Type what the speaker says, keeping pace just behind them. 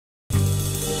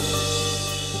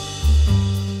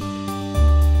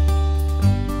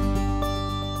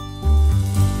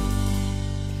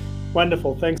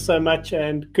Wonderful. Thanks so much,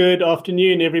 and good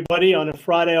afternoon, everybody, on a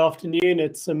Friday afternoon.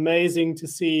 It's amazing to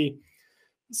see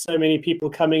so many people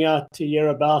coming out to hear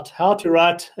about how to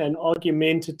write an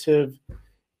argumentative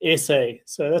essay.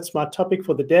 So that's my topic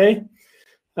for the day.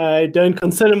 I don't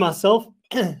consider myself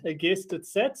a guest at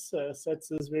SATS.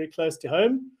 SATS is very close to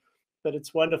home, but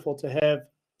it's wonderful to have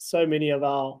so many of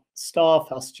our staff,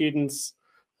 our students,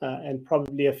 and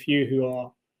probably a few who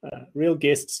are real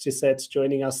guests to SATS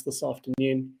joining us this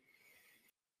afternoon.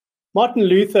 Martin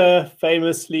Luther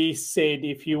famously said,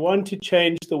 if you want to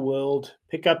change the world,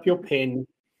 pick up your pen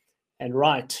and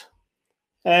write.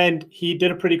 And he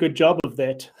did a pretty good job of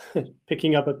that,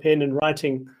 picking up a pen and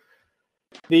writing.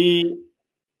 The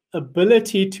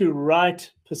ability to write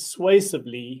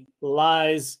persuasively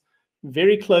lies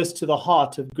very close to the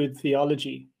heart of good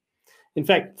theology. In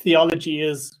fact, theology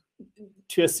is,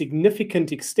 to a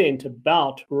significant extent,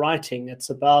 about writing. It's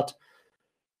about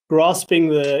grasping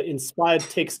the inspired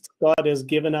texts God has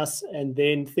given us and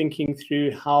then thinking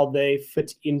through how they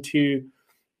fit into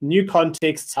new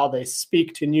contexts, how they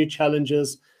speak to new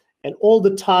challenges. And all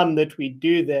the time that we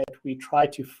do that, we try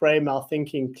to frame our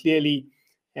thinking clearly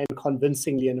and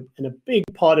convincingly. And a big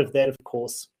part of that, of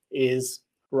course, is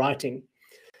writing.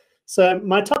 So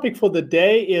my topic for the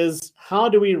day is, how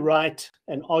do we write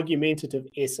an argumentative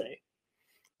essay?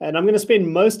 And I'm going to spend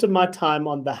most of my time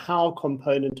on the how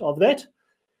component of that.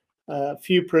 A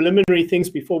few preliminary things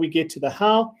before we get to the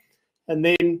how. And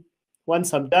then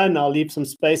once I'm done, I'll leave some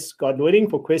space, God willing,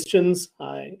 for questions.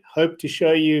 I hope to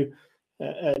show you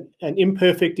an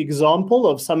imperfect example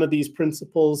of some of these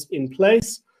principles in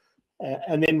place.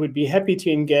 And then we'd be happy to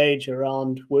engage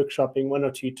around workshopping one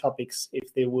or two topics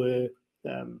if there were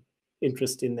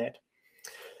interest in that.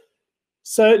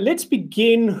 So let's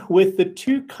begin with the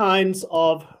two kinds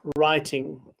of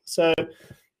writing. So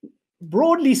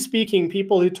broadly speaking,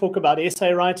 people who talk about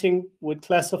essay writing would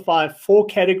classify 4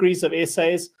 categories of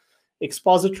essays: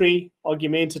 expository,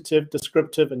 argumentative,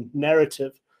 descriptive, and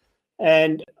narrative.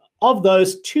 And of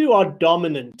those, 2 are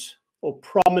dominant or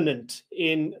prominent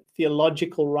in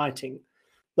theological writing.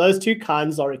 Those 2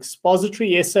 kinds are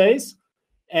expository essays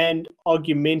and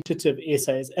argumentative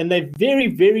essays, and they're very,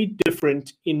 very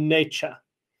different in nature.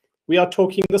 We are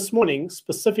talking this morning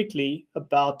specifically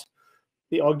about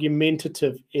the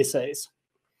argumentative essays.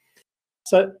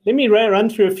 So let me run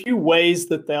through a few ways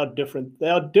that they are different. They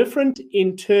are different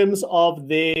in terms of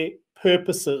their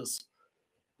purposes.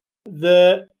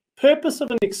 The purpose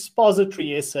of an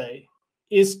expository essay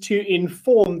is to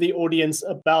inform the audience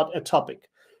about a topic.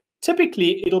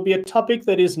 Typically, it'll be a topic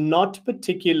that is not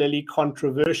particularly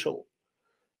controversial.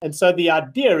 And so the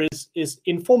idea is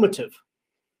informative,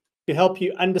 to help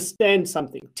you understand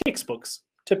something. Textbooks,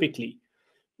 typically,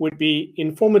 would be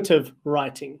informative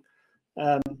writing.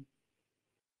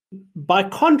 By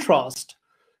contrast,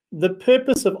 the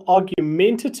purpose of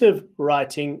argumentative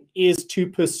writing is to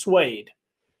persuade.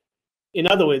 In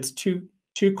other words, to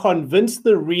convince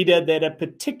the reader that a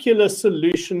particular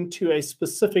solution to a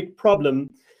specific problem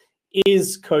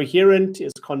is coherent,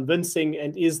 is convincing,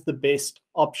 and is the best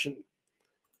option.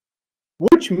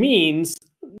 Which means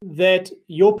that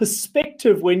your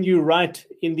perspective when you write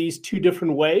in these 2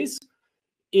 different ways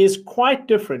is quite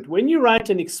different. When you write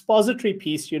an expository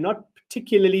piece, you're not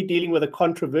particularly dealing with a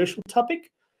controversial topic,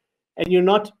 and you're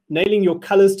not nailing your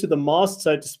colors to the mast,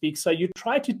 so to speak. So you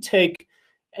try to take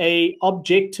a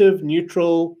objective,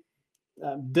 neutral,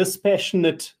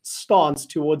 dispassionate stance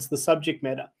towards the subject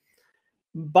matter.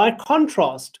 By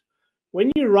contrast,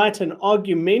 when you write an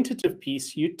argumentative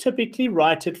piece, you typically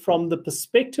write it from the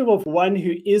perspective of one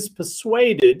who is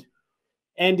persuaded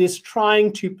and is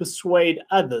trying to persuade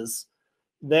others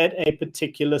that a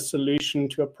particular solution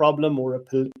to a problem or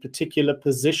a particular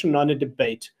position on a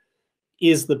debate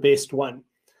is the best one.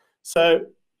 So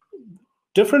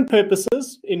different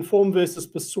purposes, inform versus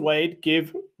persuade,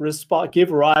 give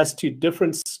rise to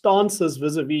different stances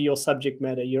vis-a-vis your subject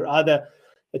matter. You're either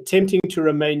attempting to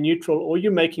remain neutral or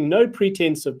you're making no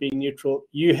pretense of being neutral.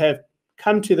 You have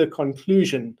come to the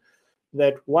conclusion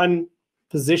that one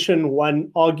position,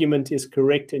 one argument is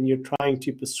correct, and you're trying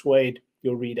to persuade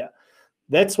your reader.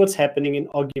 That's what's happening in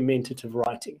argumentative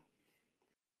writing.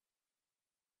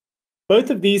 Both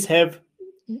of these have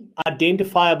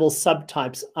identifiable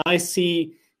subtypes. I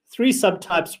see 3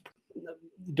 subtypes.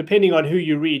 Depending on who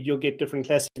you read, you'll get different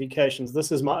classifications.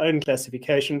 This is my own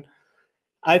classification.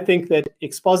 I think that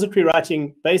expository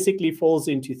writing basically falls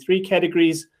into 3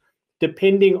 categories,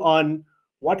 depending on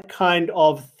what kind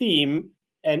of theme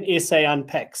an essay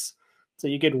unpacks. So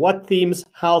you get what themes,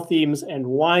 how themes, and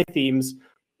why themes.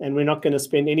 And we're not going to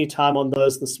spend any time on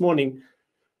those this morning.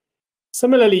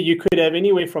 Similarly, you could have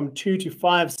anywhere from 2 to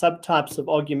 5 subtypes of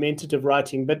argumentative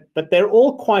writing, but they're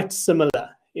all quite similar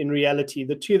in reality.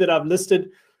 The two that I've listed,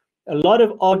 a lot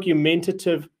of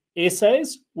argumentative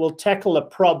essays will tackle a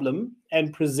problem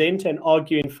and present and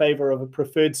argue in favor of a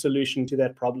preferred solution to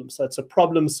that problem. So it's a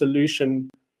problem solution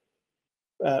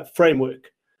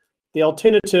framework. The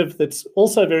alternative that's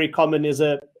also very common is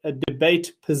a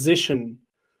debate position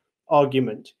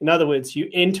argument. In other words, you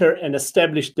enter an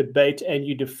established debate and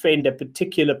you defend a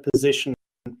particular position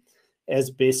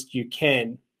as best you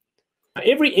can. Now,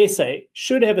 every essay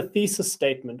should have a thesis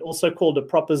statement, also called a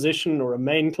proposition or a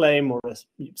main claim or a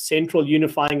central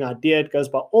unifying idea. It goes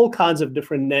by all kinds of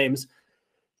different names.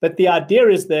 But the idea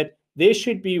is that there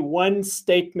should be one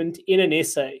statement in an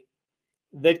essay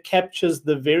that captures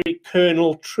the very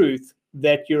kernel truth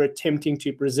that you're attempting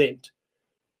to present.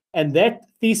 And that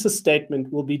thesis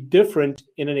statement will be different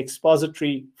in an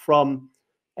expository from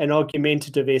an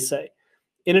argumentative essay.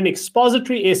 In an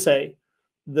expository essay,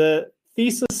 the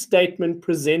thesis statement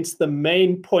presents the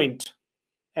main point,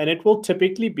 and it will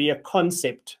typically be a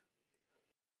concept.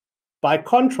 By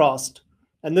contrast,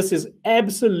 and this is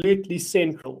absolutely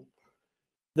central,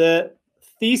 the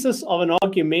thesis of an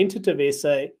argumentative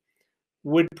essay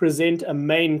would present a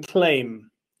main claim.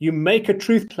 You make a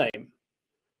truth claim.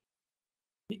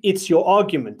 It's your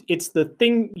argument. It's the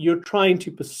thing you're trying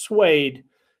to persuade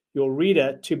your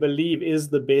reader to believe is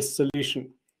the best solution.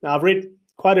 Now, I've read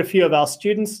quite a few of our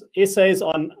students' essays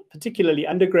on particularly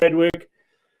undergrad work.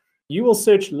 You will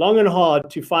search long and hard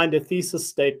to find a thesis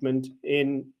statement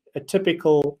in a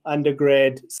typical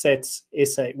undergrad SATS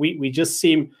essay. We just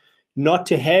seem not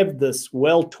to have this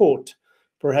well taught,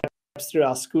 perhaps through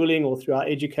our schooling or through our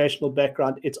educational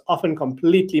background. It's often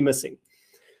completely missing.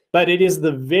 But it is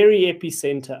the very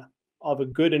epicenter of a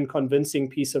good and convincing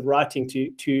piece of writing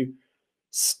to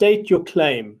state your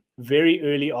claim very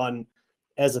early on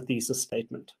as a thesis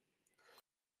statement.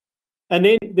 And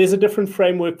then there's a different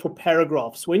framework for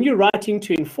paragraphs. When you're writing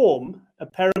to inform, a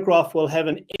paragraph will have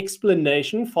an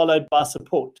explanation followed by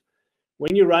support.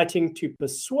 When you're writing to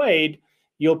persuade,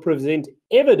 you'll present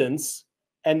evidence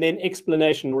and then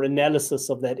explanation or analysis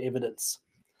of that evidence.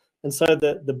 And so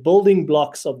the building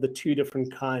blocks of the two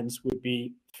different kinds would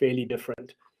be fairly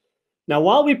different. Now,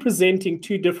 while we're presenting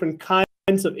two different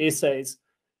kinds of essays,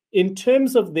 in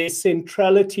terms of their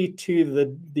centrality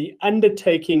to the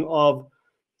undertaking of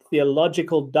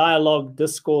theological dialogue,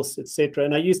 discourse, etc.,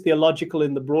 and I use theological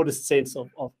in the broadest sense of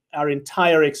our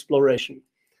entire exploration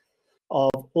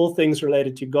of all things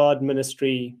related to God,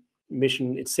 ministry,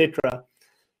 mission, etc.,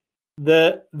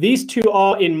 these two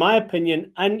are, in my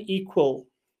opinion, unequal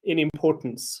in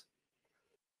importance.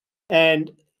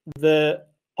 And the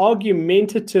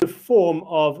argumentative form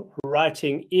of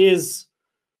writing it's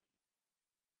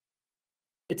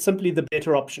simply the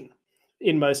better option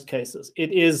in most cases.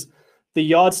 It is the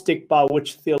yardstick by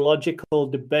which theological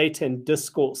debate and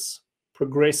discourse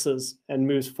progresses and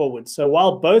moves forward. So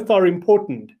while both are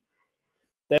important,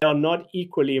 they are not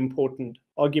equally important.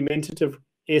 Argumentative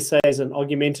essays and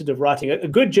argumentative writing. A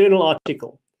good journal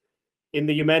article in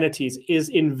the humanities is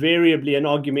invariably an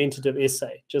argumentative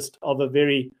essay, just of a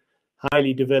very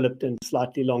highly developed and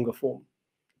slightly longer form.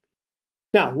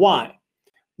 Now, why?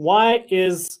 Why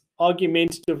is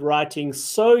argumentative writing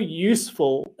so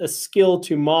useful a skill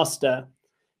to master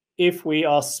if we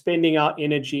are spending our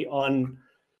energy on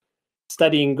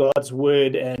studying God's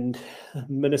word and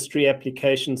ministry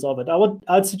applications of it?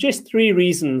 I'd suggest three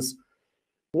reasons.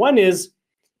 One is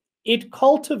it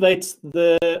cultivates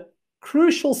the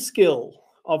crucial skill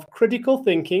of critical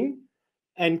thinking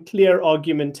and clear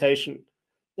argumentation.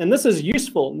 And this is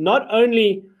useful not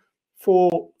only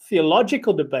for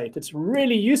theological debate. It's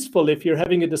really useful if you're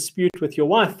having a dispute with your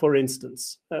wife, for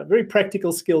instance. A very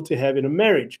practical skill to have in a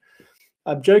marriage.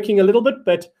 I'm joking a little bit,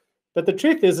 but the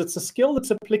truth is it's a skill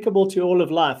that's applicable to all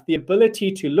of life. The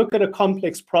ability to look at a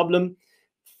complex problem,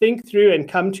 think through and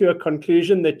come to a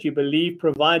conclusion that you believe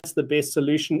provides the best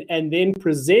solution, and then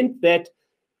present that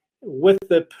with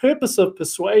the purpose of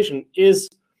persuasion is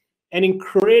an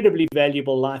incredibly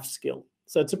valuable life skill.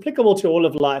 So it's applicable to all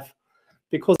of life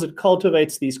because it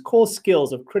cultivates these core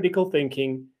skills of critical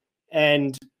thinking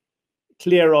and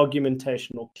clear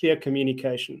argumentation or clear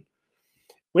communication.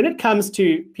 When it comes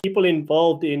to people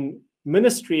involved in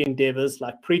ministry endeavors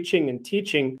like preaching and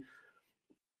teaching,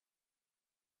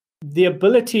 the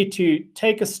ability to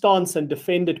take a stance and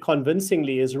defend it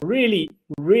convincingly is really,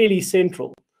 really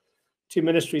central to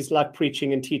ministries like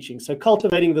preaching and teaching. So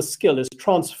cultivating the skill is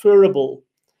transferable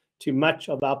to much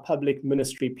of our public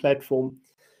ministry platform.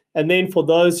 And then for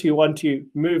those who want to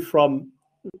move from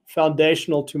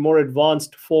foundational to more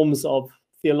advanced forms of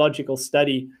theological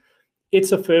study,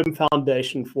 it's a firm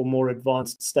foundation for more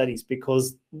advanced studies,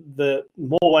 because the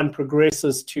more one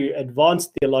progresses to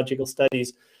advanced theological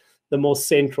studies, the more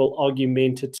central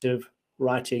argumentative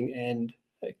writing and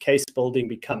case building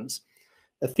becomes.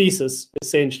 A thesis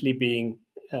essentially being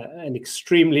an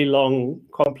extremely long,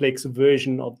 complex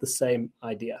version of the same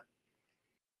idea.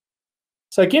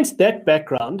 So against that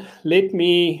background, let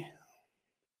me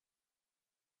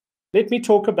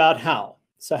talk about how.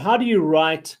 So how do you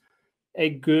write a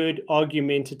good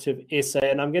argumentative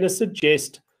essay? And I'm going to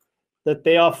suggest that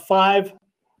there are 5,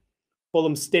 call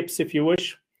them steps if you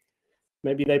wish.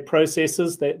 Maybe they're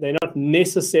processes. They're not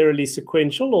necessarily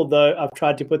sequential, although I've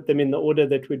tried to put them in the order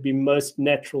that would be most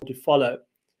natural to follow.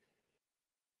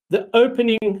 The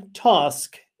opening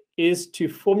task is to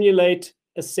formulate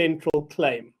a central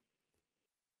claim.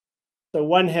 So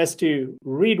one has to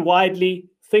read widely,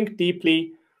 think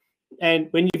deeply, and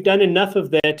when you've done enough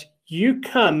of that, you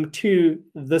come to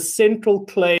the central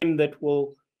claim that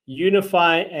will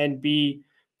unify and be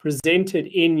presented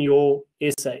in your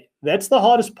essay. That's the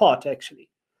hardest part, actually,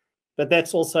 but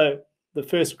that's also the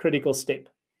first critical step.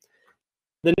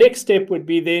 The next step would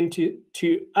be then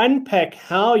to unpack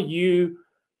how you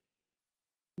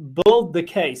build the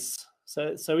case.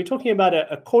 So we're talking about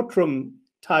a courtroom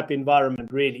type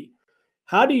environment, really.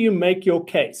 How do you make your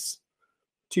case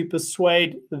to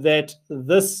persuade that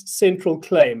this central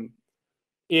claim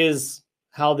is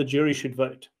how the jury should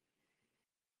vote?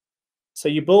 So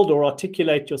you build or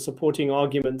articulate your supporting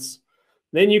arguments.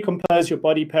 Then you compose your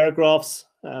body paragraphs,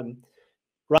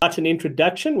 write an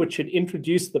introduction, which should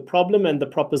introduce the problem and the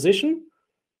proposition,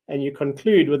 and you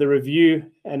conclude with a review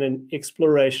and an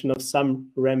exploration of some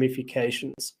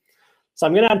ramifications. So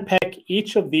I'm going to unpack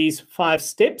each of these 5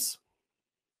 steps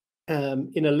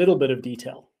in a little bit of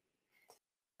detail.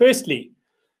 Firstly,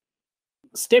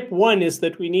 step 1 is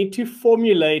that we need to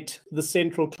formulate the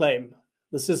central claim.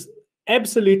 This is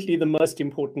absolutely the most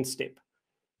important step.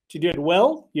 To do it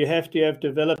well, you have to have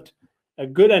developed a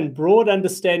good and broad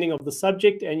understanding of the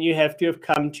subject, and you have to have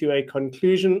come to a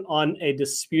conclusion on a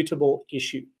disputable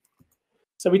issue.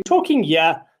 So we're talking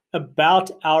here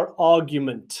about our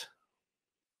argument.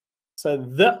 So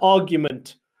the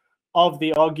argument of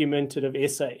the argumentative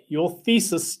essay, your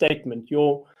thesis statement,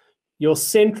 your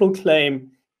central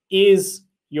claim is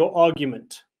your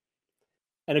argument.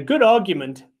 And a good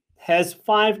argument has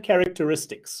 5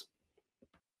 characteristics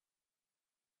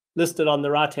listed on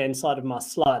the right-hand side of my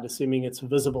slide, assuming it's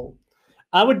visible.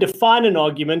 I would define an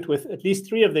argument with at least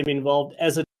 3 of them involved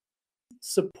as a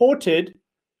supported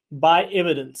by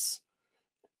evidence.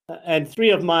 And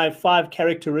 3 of my 5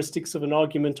 characteristics of an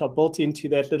argument are built into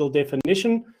that little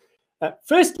definition.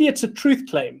 Firstly, it's a truth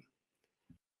claim.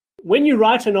 When you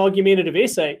write an argumentative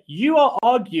essay, you are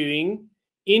arguing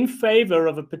in favor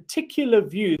of a particular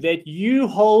view that you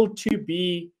hold to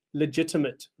be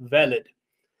legitimate, valid.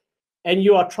 And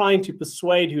you are trying to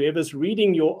persuade whoever's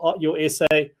reading your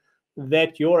essay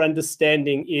that your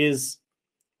understanding is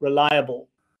reliable.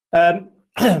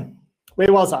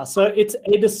 Where was I? So it's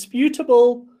a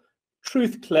disputable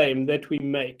truth claim that we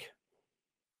make.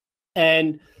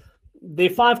 And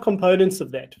there are 5 components of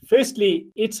that. Firstly,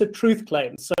 it's a truth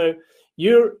claim. So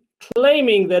you're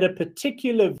claiming that a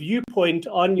particular viewpoint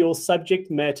on your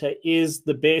subject matter is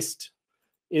the best,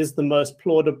 is the most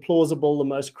plausible, the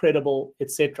most credible,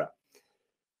 etc.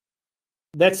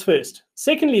 That's first.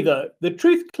 Secondly, though, the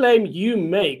truth claim you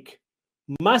make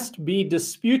must be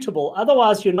disputable.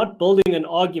 Otherwise, you're not building an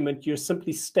argument, you're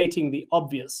simply stating the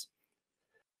obvious.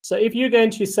 So if you're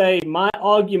going to say, my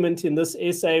argument in this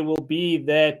essay will be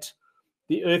that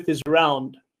the earth is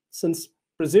round, since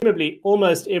presumably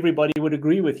almost everybody would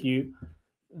agree with you,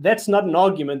 that's not an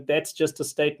argument, that's just a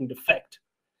statement of fact.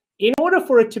 In order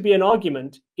for it to be an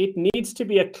argument, it needs to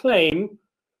be a claim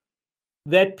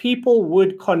that people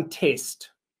would contest.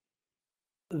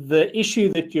 The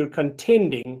issue that you're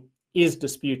contending is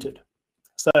disputed.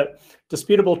 So,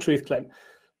 disputable truth claim.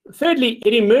 Thirdly,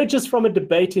 it emerges from a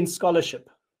debate in scholarship,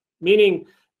 meaning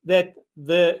that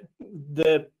the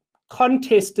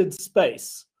contested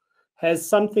space has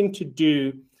something to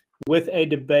do with a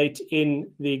debate in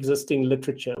the existing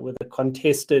literature, with a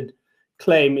contested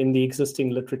claim in the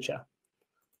existing literature.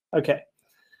 Okay.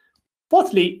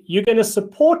 Fourthly, you're going to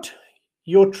support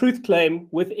your truth claim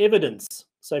with evidence.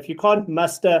 So if you can't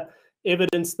muster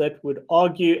evidence that would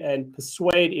argue and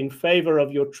persuade in favor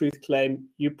of your truth claim,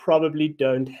 you probably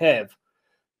don't have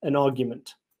an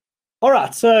argument. All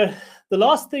right, so the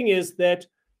last thing is that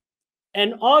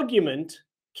an argument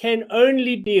can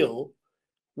only deal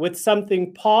with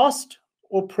something past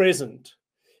or present.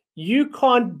 You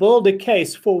can't build a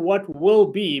case for what will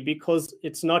be because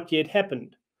it's not yet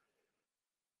happened.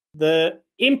 the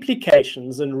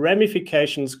implications and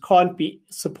ramifications can't be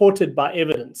supported by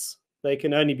evidence. They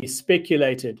can only be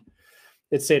speculated,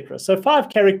 etc. So 5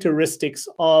 characteristics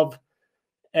of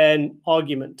an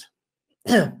argument.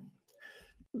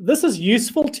 This is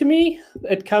useful to me.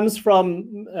 It comes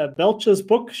from Belcher's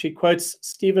book. She quotes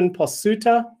Stephen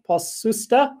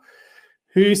Posusta,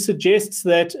 who suggests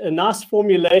that a nice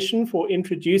formulation for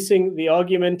introducing the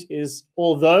argument is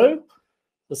although,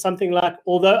 or something like,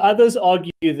 although others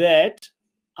argue that,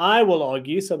 I will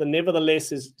argue. So the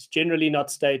nevertheless is generally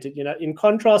not stated. You know, in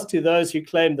contrast to those who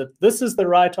claim that this is the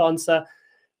right answer,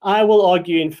 I will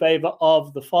argue in favor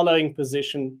of the following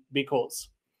position because.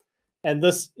 And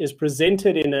this is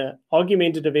presented in an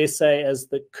argumentative essay as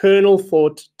the kernel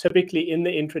thought, typically in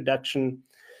the introduction,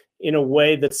 in a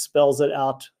way that spells it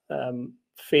out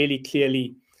fairly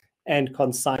clearly and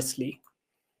concisely.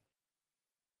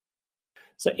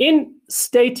 So in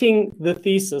stating the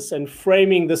thesis and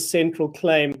framing the central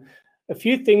claim, a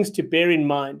few things to bear in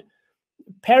mind.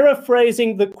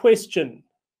 Paraphrasing the question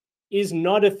is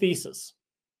not a thesis.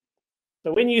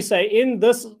 So when you say, in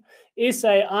this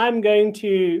essay, I'm going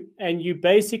to, and you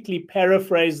basically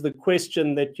paraphrase the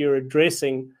question that you're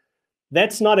addressing,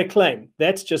 that's not a claim.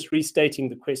 That's just restating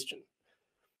the question.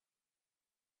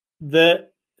 The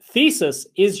thesis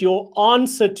is your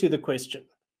answer to the question.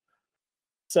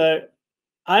 So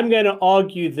I'm going to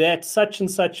argue that such and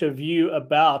such a view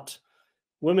about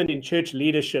women in church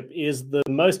leadership is the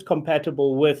most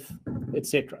compatible with,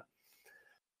 etc.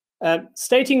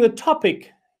 Stating the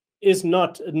topic is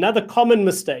not another common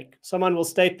mistake. Someone will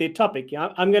state their topic. Yeah,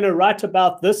 I'm going to write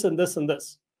about this and this and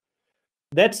this.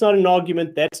 That's not an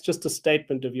argument. That's just a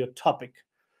statement of your topic.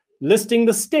 Listing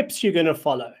the steps you're going to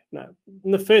follow. Now, in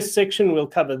the first section, we'll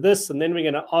cover this, and then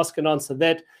we're going to ask and answer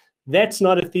that. That's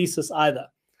not a thesis either.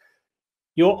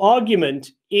 Your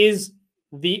argument is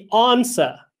the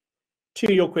answer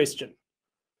to your question.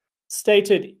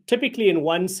 Stated typically in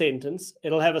one sentence,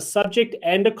 it'll have a subject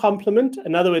and a complement.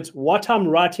 In other words, what I'm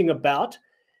writing about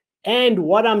and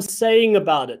what I'm saying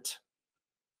about it.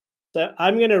 So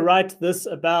I'm going to write this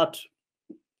about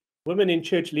women in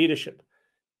church leadership.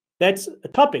 That's a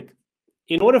topic.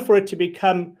 In order for it to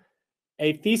become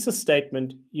a thesis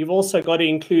statement, you've also got to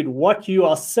include what you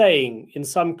are saying in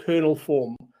some kernel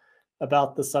form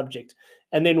about the subject.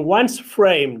 And then once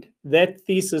framed, that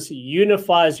thesis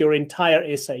unifies your entire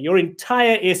essay. Your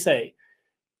entire essay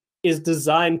is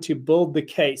designed to build the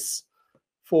case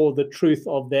for the truth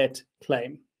of that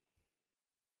claim.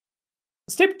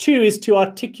 Step 2 is to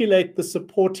articulate the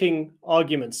supporting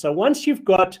arguments. So once you've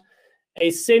got a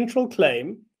central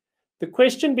claim, the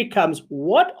question becomes,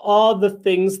 what are the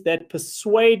things that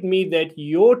persuade me that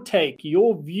your take,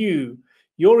 your view,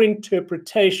 your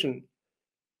interpretation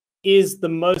is the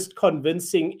most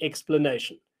convincing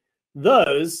explanation?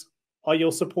 Those are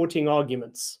your supporting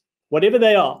arguments. Whatever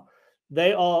they are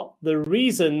the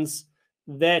reasons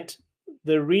that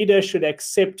the reader should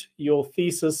accept your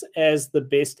thesis as the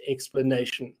best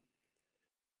explanation.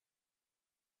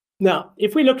 Now,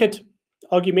 if we look at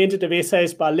argumentative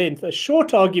essays by length, a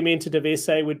short argumentative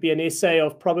essay would be an essay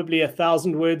of probably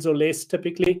 1,000 words or less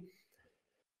typically,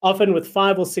 often with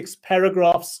 5 or 6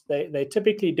 paragraphs. They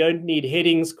typically don't need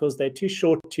headings because they're too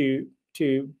short to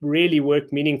really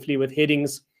work meaningfully with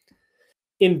headings.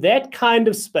 In that kind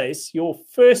of space, your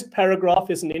first paragraph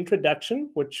is an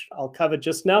introduction, which I'll cover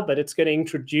just now, but it's going to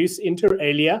introduce inter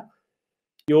alia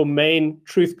your main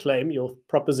truth claim, your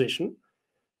proposition.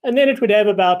 And then it would have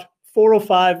about 3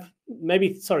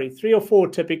 or 4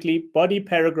 typically body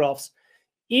paragraphs.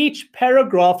 Each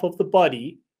paragraph of the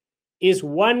body is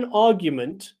one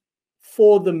argument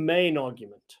for the main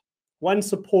argument, one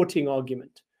supporting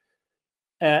argument.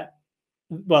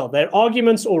 Well, they're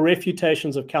arguments or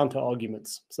refutations of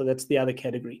counter-arguments. So that's the other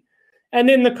category. And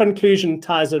then the conclusion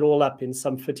ties it all up in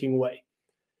some fitting way.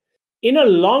 In a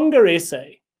longer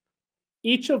essay,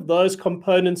 each of those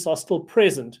components are still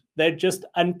present. They're just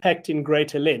unpacked in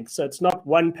greater length. So it's not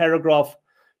one paragraph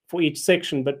for each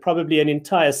section, but probably an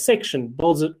entire section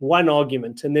builds one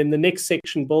argument, and then the next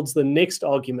section builds the next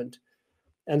argument,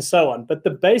 and so on. But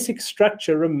the basic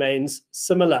structure remains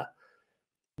similar.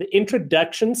 The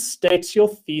introduction states your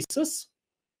thesis,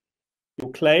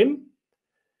 your claim.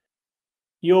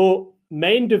 Your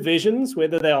main divisions,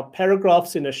 whether they are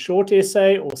paragraphs in a short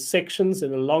essay or sections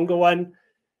in a longer one,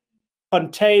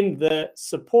 contain the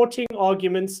supporting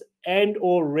arguments and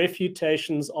or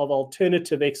refutations of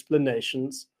alternative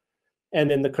explanations. And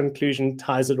then the conclusion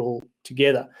ties it all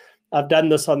together. I've done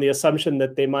this on the assumption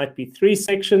that there might be 3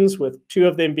 sections, with 2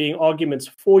 of them being arguments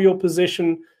for your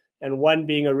position and 1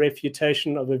 being a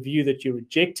refutation of a view that you're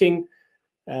rejecting.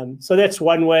 So that's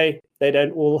one way. They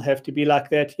don't all have to be like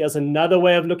that. Here's another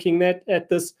way of looking at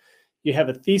this. You have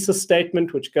a thesis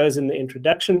statement, which goes in the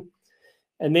introduction,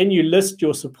 and then you list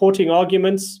your supporting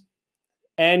arguments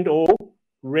and or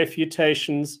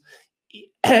refutations.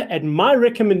 And my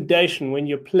recommendation when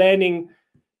you're planning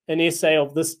an essay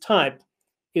of this type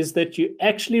is that you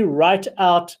actually write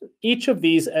out each of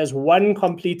these as one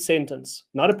complete sentence,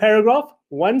 not a paragraph,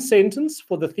 one sentence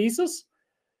for the thesis,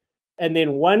 and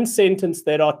then one sentence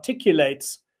that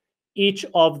articulates each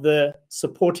of the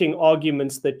supporting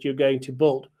arguments that you're going to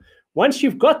build. Once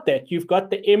you've got that, you've got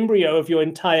the embryo of your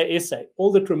entire essay. All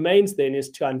that remains then is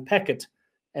to unpack it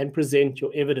and present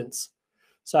your evidence.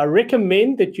 So I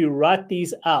recommend that you write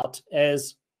these out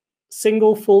as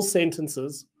single full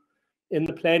sentences in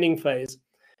the planning phase.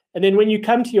 And then when you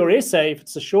come to your essay, if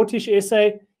it's a shortish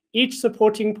essay, each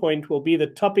supporting point will be the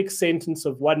topic sentence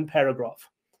of one paragraph,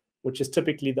 which is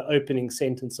typically the opening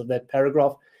sentence of that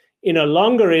paragraph. In a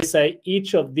longer essay,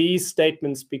 each of these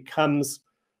statements becomes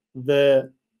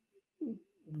the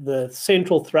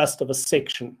central thrust of a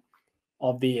section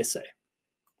of the essay.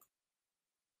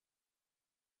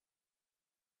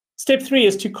 Step 3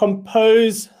 is to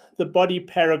compose the body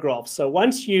paragraph. So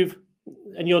once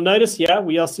and you'll notice here,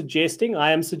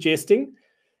 I am suggesting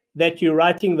that you're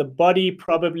writing the body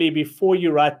probably before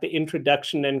you write the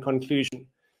introduction and conclusion.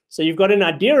 So you've got an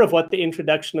idea of what the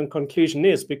introduction and conclusion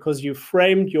is because you've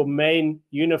framed your main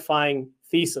unifying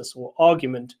thesis or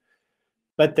argument,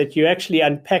 but that you actually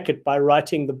unpack it by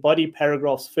writing the body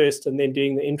paragraphs first and then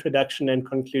doing the introduction and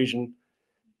conclusion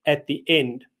at the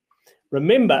end.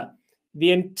 Remember,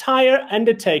 the entire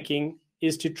undertaking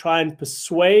is to try and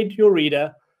persuade your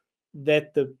reader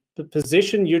that the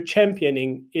position you're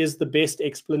championing is the best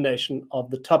explanation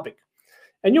of the topic.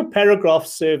 And your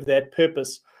paragraphs serve that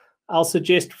purpose. I'll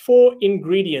suggest 4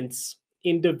 ingredients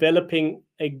in developing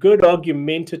a good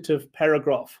argumentative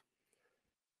paragraph.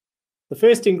 The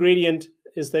first ingredient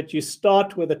is that you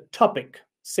start with a topic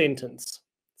sentence.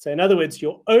 So in other words,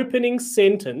 your opening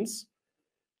sentence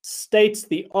states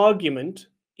the argument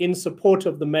in support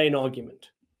of the main argument.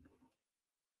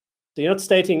 So you're not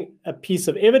stating a piece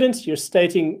of evidence, you're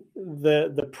stating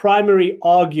the primary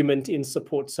argument in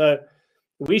support. So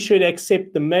we should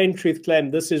accept the main truth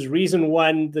claim. This is reason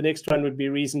 1, the next one would be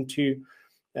reason 2,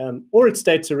 or it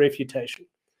states a refutation.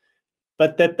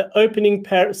 But that the opening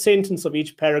sentence of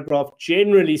each paragraph,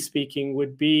 generally speaking,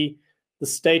 would be the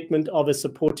statement of a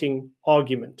supporting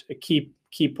argument, a key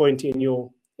point in your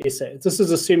essay. This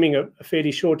is assuming a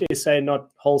fairly short essay, not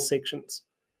whole sections.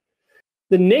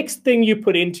 The next thing you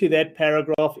put into that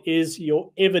paragraph is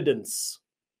your evidence.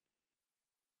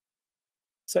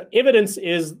 So evidence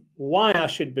is why I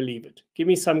should believe it. Give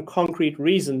me some concrete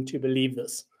reason to believe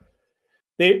this.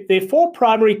 There are 4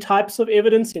 primary types of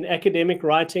evidence in academic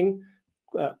writing: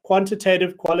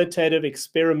 quantitative, qualitative,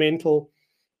 experimental,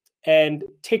 and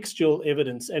textual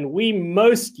evidence. And we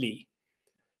mostly,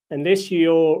 unless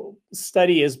your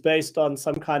study is based on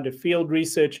some kind of field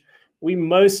research, we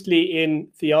mostly in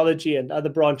theology and other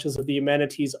branches of the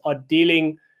humanities are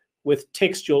dealing with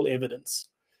textual evidence,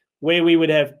 where we would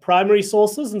have primary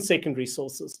sources and secondary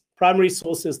sources. Primary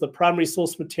source is the primary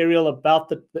source material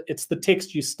about it's the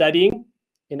text you're studying.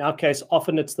 In our case,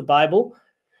 often it's the Bible.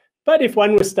 But if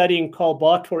one was studying Karl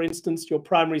Barth, for instance, your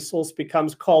primary source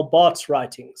becomes Karl Barth's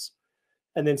writings.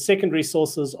 And then secondary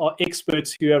sources are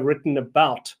experts who have written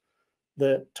about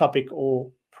the topic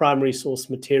or primary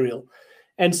source material.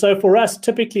 And so for us,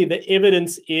 typically the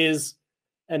evidence is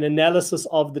an analysis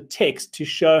of the text to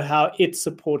show how it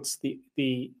supports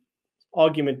the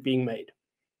argument being made.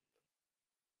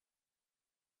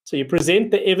 So you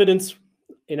present the evidence.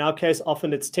 In our case,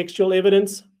 often it's textual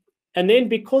evidence. And then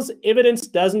because evidence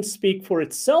doesn't speak for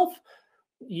itself,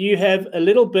 you have a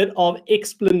little bit of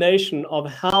explanation of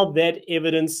how that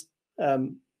evidence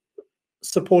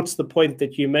supports the point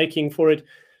that you're making for it,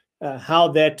 how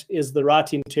that is the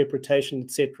right interpretation,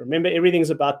 etc. Remember, everything's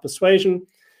about persuasion.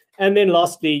 And then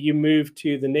lastly, you move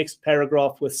to the next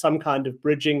paragraph with some kind of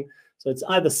bridging. So it's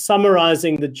either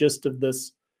summarizing the gist of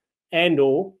this and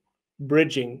or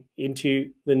bridging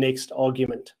into the next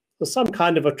argument. So some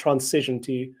kind of a transition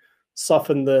to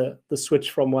soften the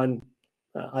switch from one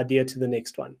idea to the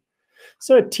next one.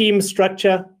 So a team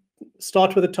structure: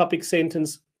 start with a topic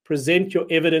sentence, present your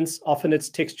evidence, often it's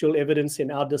textual evidence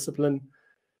in our discipline,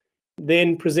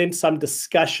 then present some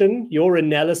discussion, your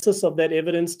analysis of that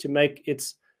evidence to make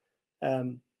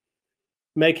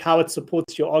how it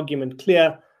supports your argument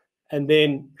clear, and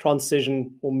then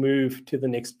transition or move to the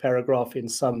next paragraph in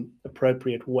some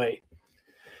appropriate way.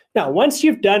 Now, once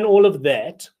you've done all of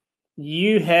that,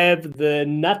 you have the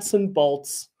nuts and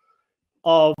bolts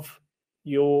of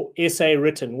your essay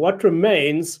written. What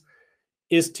remains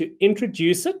is to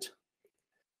introduce it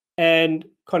and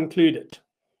conclude it.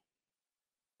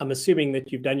 I'm assuming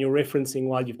that you've done your referencing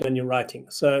while you've done your writing.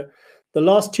 So the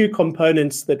last two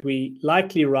components that we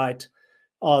likely write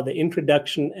are the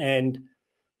introduction and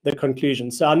the conclusion.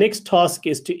 So our next task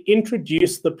is to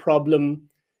introduce the problem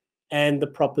and the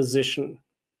proposition.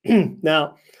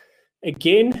 Now,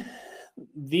 again,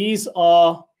 these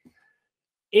are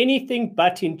anything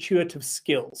but intuitive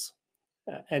skills.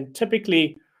 And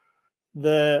typically,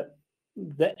 the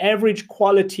average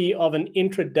quality of an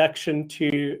introduction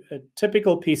to a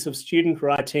typical piece of student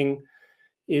writing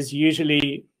is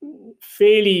usually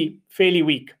fairly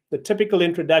weak. The typical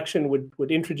introduction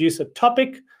would introduce a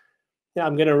topic. Now,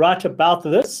 I'm going to write about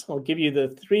this. I'll give you the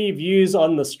 3 views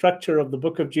on the structure of the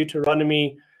book of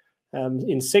Deuteronomy.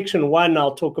 In section 1,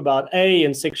 I'll talk about A.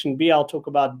 In section B, I'll talk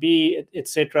about B,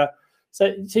 etc.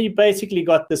 So you basically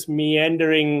got this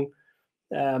meandering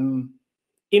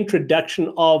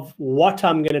introduction of what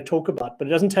I'm going to talk about, but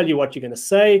it doesn't tell you what you're going to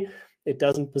say. It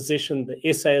doesn't position the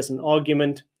essay as an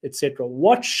argument, etc.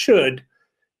 What should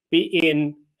be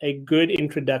in a good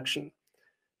introduction?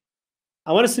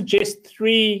 I want to suggest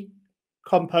 3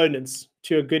 components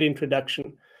to a good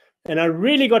introduction. And I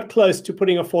really got close to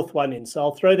putting a 4th one in, so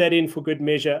I'll throw that in for good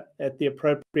measure at the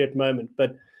appropriate moment.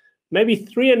 But maybe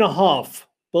 3.5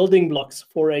 building blocks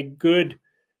for a good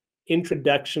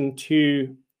introduction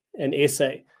to an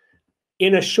essay.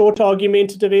 In a short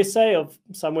argumentative essay of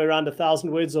somewhere around 1,000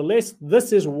 words or less,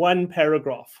 this is 1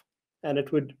 paragraph, and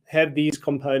it would have these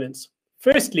components.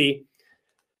 Firstly,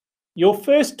 your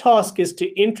first task is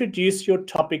to introduce your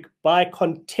topic by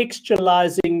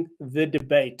contextualizing the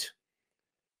debate.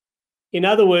 In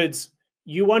other words,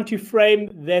 you want to frame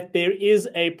that there is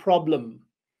a problem.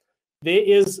 There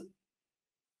is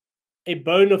a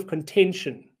bone of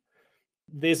contention.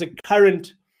 There's a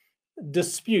current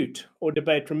dispute or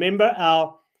debate. Remember,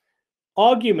 our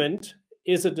argument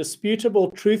is a disputable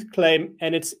truth claim,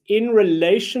 and it's in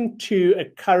relation to a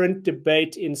current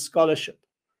debate in scholarship,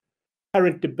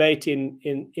 current debate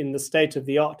in the state of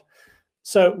the art.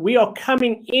 So we are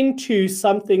coming into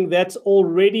something that's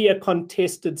already a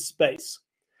contested space,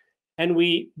 and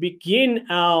we begin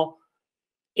our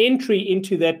entry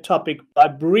into that topic by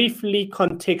briefly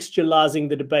contextualizing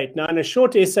the debate. Now, in a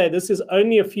short essay, this is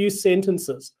only a few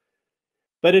sentences,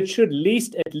 but it should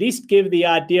at least give the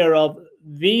idea of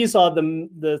these are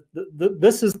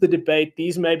this is the debate,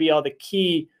 these maybe are the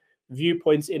key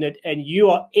viewpoints in it, and you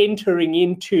are entering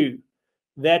into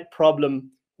that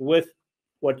problem with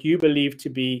what you believe to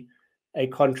be a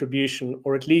contribution,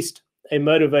 or at least a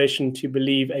motivation to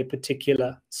believe a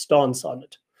particular stance on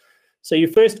it. So you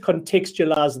first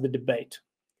contextualize the debate.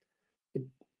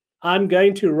 I'm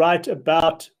going to write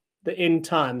about the end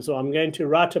times, or I'm going to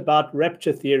write about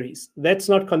rapture theories. That's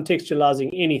not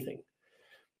contextualizing anything.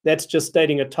 That's just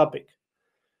stating a topic.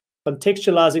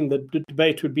 Contextualizing the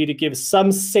debate would be to give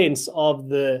some sense of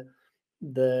the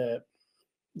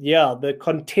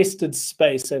contested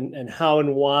space and how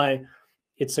and why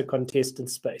it's a contested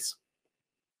space.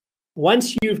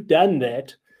 Once you've done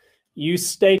that, you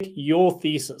state your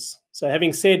thesis. So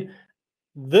having said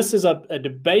this is a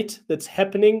debate that's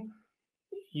happening,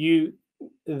 you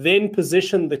then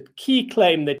position the key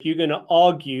claim that you're going to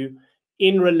argue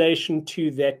in relation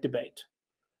to that debate.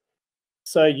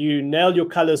 So you nail your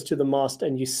colors to the mast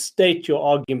and you state your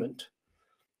argument.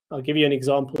 I'll give you an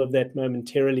example of that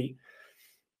momentarily.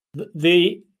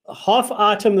 The half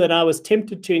item that I was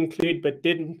tempted to include but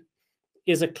didn't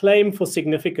is a claim for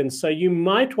significance. So you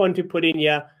might want to put in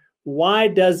here, why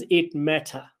does it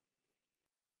matter?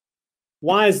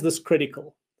 Why is this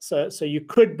critical? So you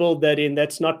could build that in.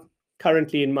 That's not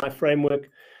currently in my framework.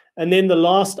 And then the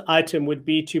last item would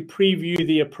be to preview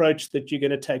the approach that you're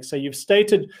going to take. So you've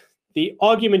stated the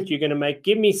argument you're going to make.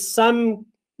 Give me some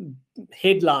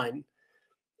headline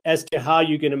as to how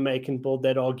you're going to make and build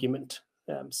that argument.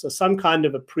 So some kind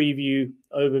of a preview,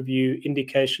 overview,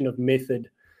 indication of method,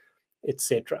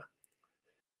 etc.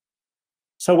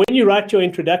 So when you write your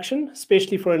introduction,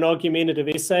 especially for an argumentative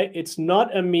essay, it's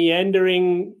not a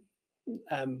meandering,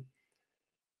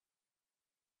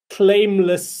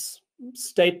 claimless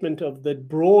statement of the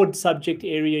broad subject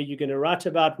area you're going to write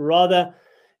about. Rather,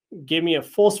 give me a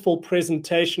forceful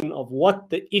presentation of what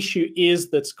the issue is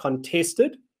that's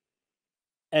contested,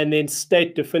 and then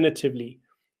state definitively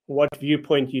what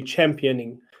viewpoint you're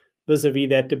championing vis-a-vis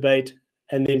that debate,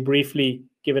 and then briefly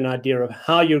give an idea of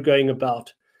how you're going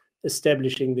about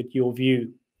establishing that your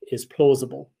view is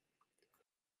plausible.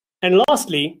 And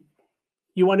lastly,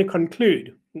 you want to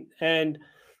conclude. And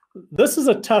this is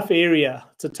a tough area.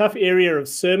 It's a tough area of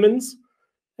sermons,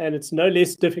 and it's no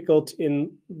less difficult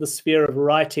in the sphere of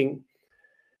writing.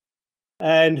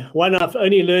 And one I've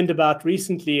only learned about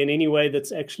recently in any way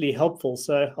that's actually helpful.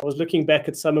 So I was looking back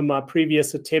at some of my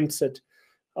previous attempts at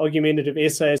argumentative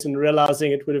essays and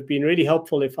realizing it would have been really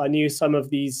helpful if I knew some of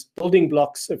these building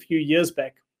blocks a few years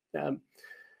back.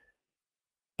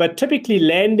 But typically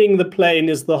landing the plane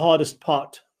is the hardest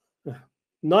part.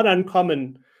 Not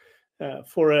uncommon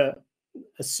for a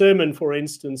sermon, for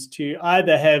instance, to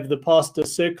either have the pastor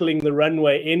circling the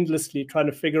runway endlessly trying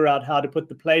to figure out how to put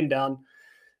the plane down,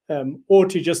 or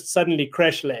to just suddenly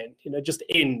crash land, just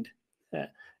end.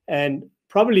 And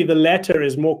probably the latter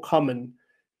is more common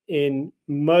in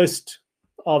most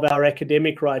of our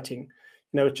academic writing.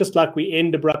 It's just like we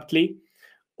end abruptly,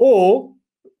 or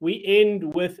we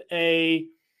end with a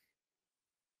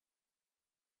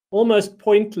almost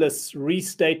pointless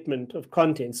restatement of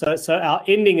content. So our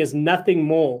ending is nothing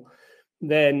more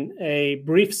than a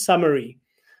brief summary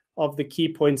of the key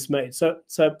points made. So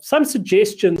some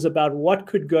suggestions about what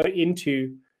could go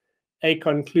into a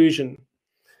conclusion.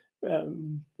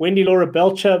 Wendy Laura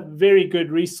Belcher, very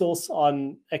good resource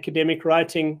on academic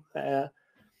writing.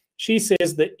 She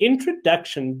says the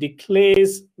introduction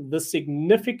declares the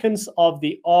significance of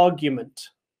the argument.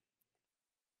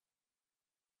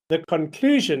 The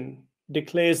conclusion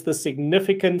declares the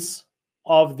significance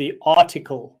of the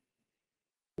article.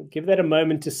 Give that a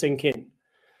moment to sink in.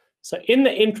 So in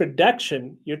the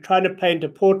introduction, you're trying to paint a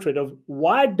portrait of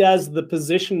why does the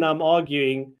position I'm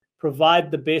arguing provide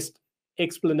the best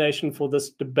explanation for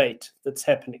this debate that's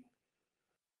happening.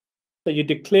 So you're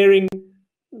declaring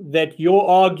that your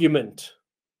argument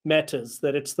matters,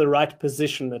 that it's the right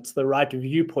position, it's the right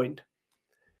viewpoint.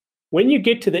 When you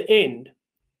get to the end,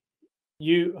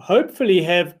 you hopefully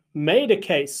have made a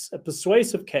case, a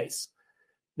persuasive case,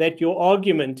 that your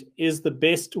argument is the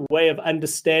best way of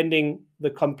understanding the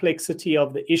complexity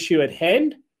of the issue at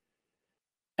hand.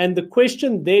 And the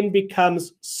question then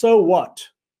becomes, so what?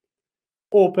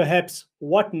 Or perhaps,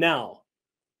 what now?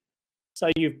 So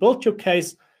you've built your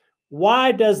case.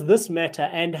 Why does this matter?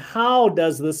 And how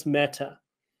does this matter?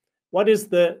 What is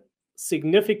the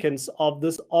significance of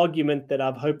this argument that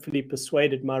I've hopefully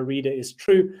persuaded my reader is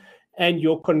true? And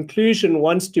your conclusion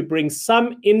wants to bring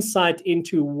some insight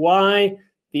into why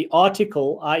the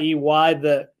article, i.e. why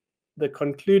the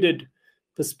concluded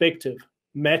perspective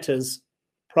matters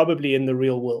probably in the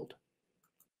real world.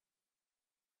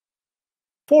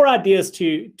 4 ideas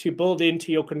to build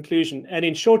into your conclusion. And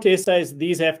in short essays,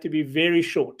 these have to be very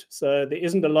short. So there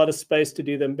isn't a lot of space to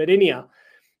do them. But anyhow,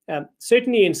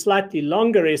 certainly in slightly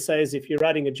longer essays, if you're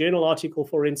writing a journal article,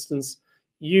 for instance,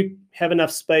 you have enough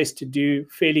space to do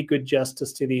fairly good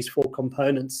justice to these 4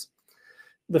 components.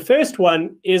 The first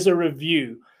one is a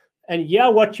review. And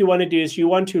what you want to do is you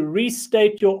want to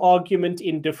restate your argument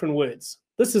in different words.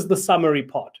 This is the summary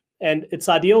part. And it's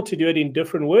ideal to do it in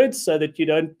different words so that you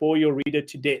don't bore your reader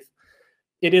to death.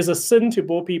 It is a sin to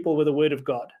bore people with the word of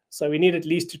God. So we need at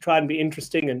least to try and be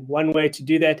interesting. And one way to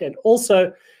do that, and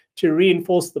also to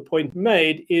reinforce the point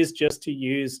made, is just to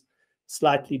use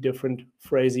slightly different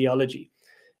phraseology.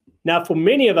 Now, for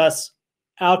many of us,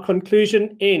 our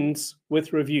conclusion ends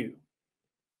with review.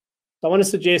 So I want to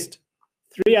suggest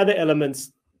 3 other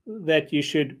elements that you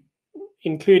should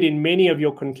include in many of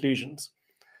your conclusions.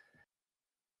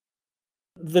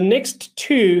 The next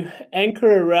 2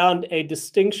 anchor around a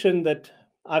distinction that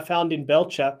I found in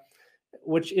Belcher,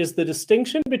 which is the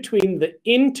distinction between the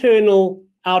internal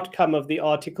outcome of the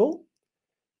article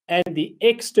and the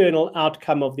external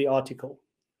outcome of the article.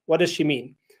 What does she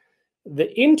mean?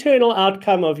 The internal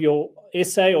outcome of your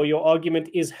essay or your argument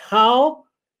is how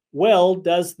well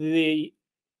does the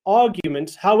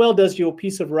argument, how well does your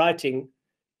piece of writing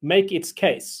make its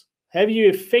case? Have you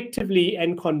effectively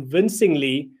and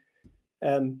convincingly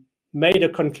made a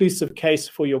conclusive case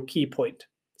for your key point?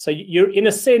 So you're, in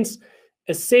a sense,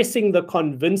 assessing the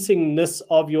convincingness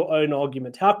of your own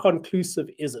argument. How conclusive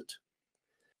is it?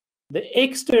 The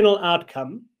external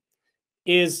outcome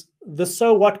is the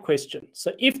so what question.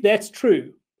 So if that's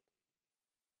true,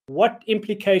 what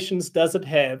implications does it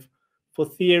have for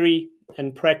theory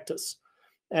and practice?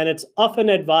 And it's often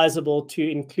advisable to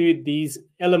include these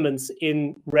elements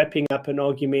in wrapping up an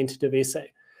argumentative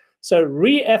essay. So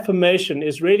reaffirmation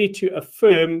is really to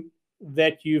affirm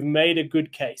that you've made a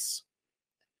good case,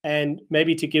 and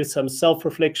maybe to give some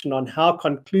self-reflection on how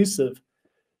conclusive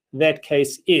that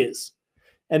case is.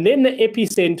 And then the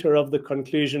epicenter of the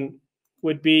conclusion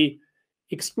would be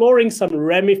exploring some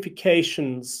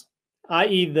ramifications,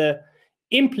 i.e. the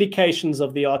implications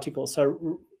of the article.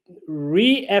 So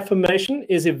reaffirmation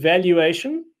is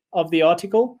evaluation of the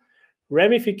article.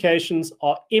 Ramifications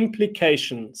are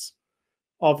implications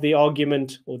of the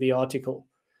argument or the article.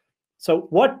 So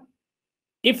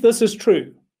if this is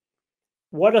true,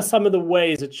 what are some of the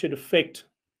ways it should affect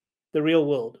the real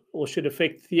world, or should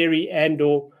affect theory and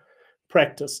or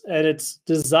practice? And it's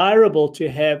desirable to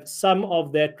have some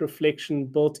of that reflection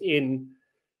built in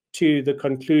to the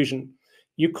conclusion.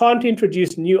 You can't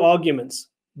introduce new arguments,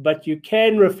 but you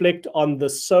can reflect on the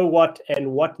so what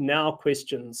and what now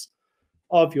questions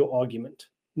of your argument.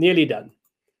 Nearly done.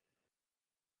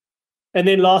 And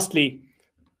then lastly,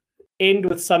 end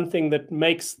with something that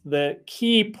makes the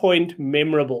key point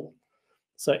memorable.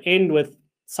 So end with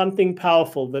something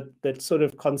powerful that sort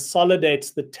of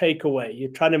consolidates the takeaway. You're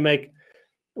trying to make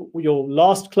your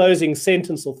last closing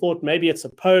sentence or thought, maybe it's a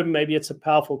poem, maybe it's a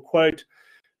powerful quote,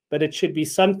 but it should be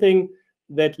something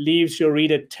that leaves your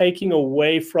reader taking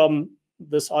away from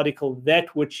this article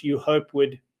that which you hope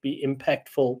would be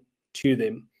impactful to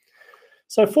them.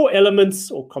 So 4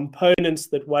 elements or components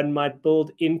that one might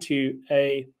build into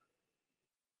a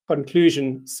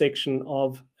conclusion section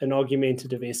of an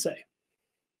argumentative essay.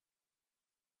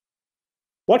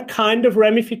 What kind of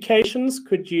ramifications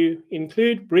could you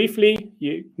include? Briefly,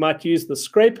 you might use the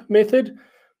scrape method.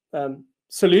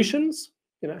 Solutions,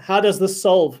 how does this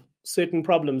solve certain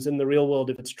problems in the real world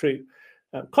if it's true?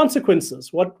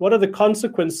 Consequences, what are the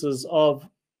consequences of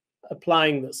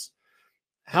applying this?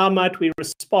 How might we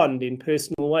respond in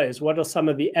personal ways? What are some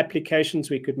of the applications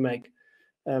we could make?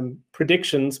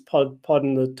 Predictions,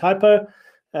 pardon the typo,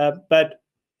 but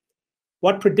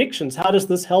what predictions? How does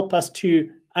this help us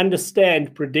to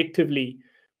understand predictively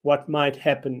what might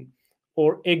happen?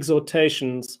 Or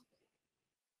exhortations,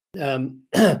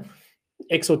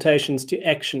 exhortations to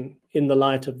action in the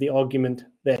light of the argument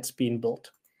that's been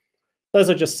built. Those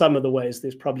are just some of the ways.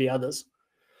 There's probably others.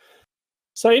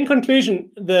 So in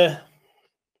conclusion, the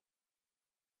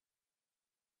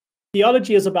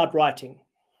theology is about writing.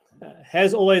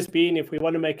 Has always been. If we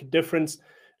want to make a difference,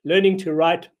 learning to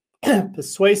write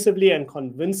persuasively and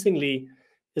convincingly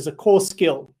is a core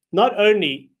skill, not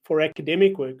only for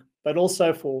academic work, but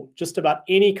also for just about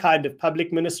any kind of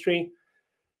public ministry,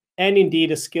 and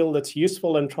indeed a skill that's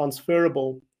useful and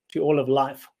transferable to all of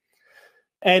life.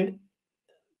 And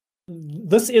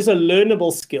this is a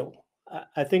learnable skill.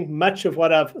 I think much of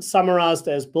what I've summarized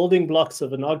as building blocks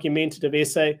of an argumentative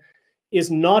essay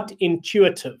is not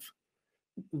intuitive.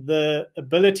 The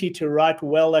ability to write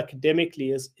well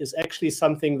academically is actually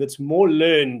something that's more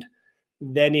learned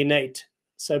than innate.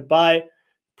 So by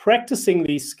practicing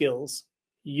these skills,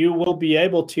 you will be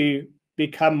able to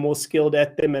become more skilled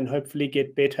at them and hopefully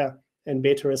get better and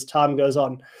better as time goes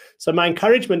on. So my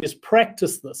encouragement is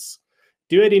practice this.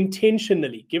 Do it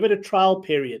intentionally. Give it a trial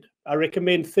period. I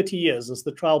recommend 30 years as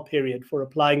the trial period for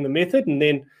applying the method. And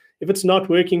then if it's not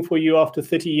working for you after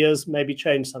 30 years, maybe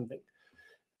change something.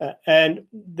 And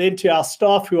then to our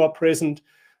staff who are present,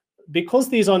 because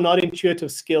these are not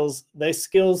intuitive skills, they're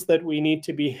skills that we need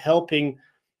to be helping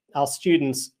our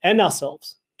students and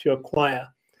ourselves to acquire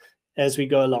as we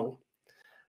go along.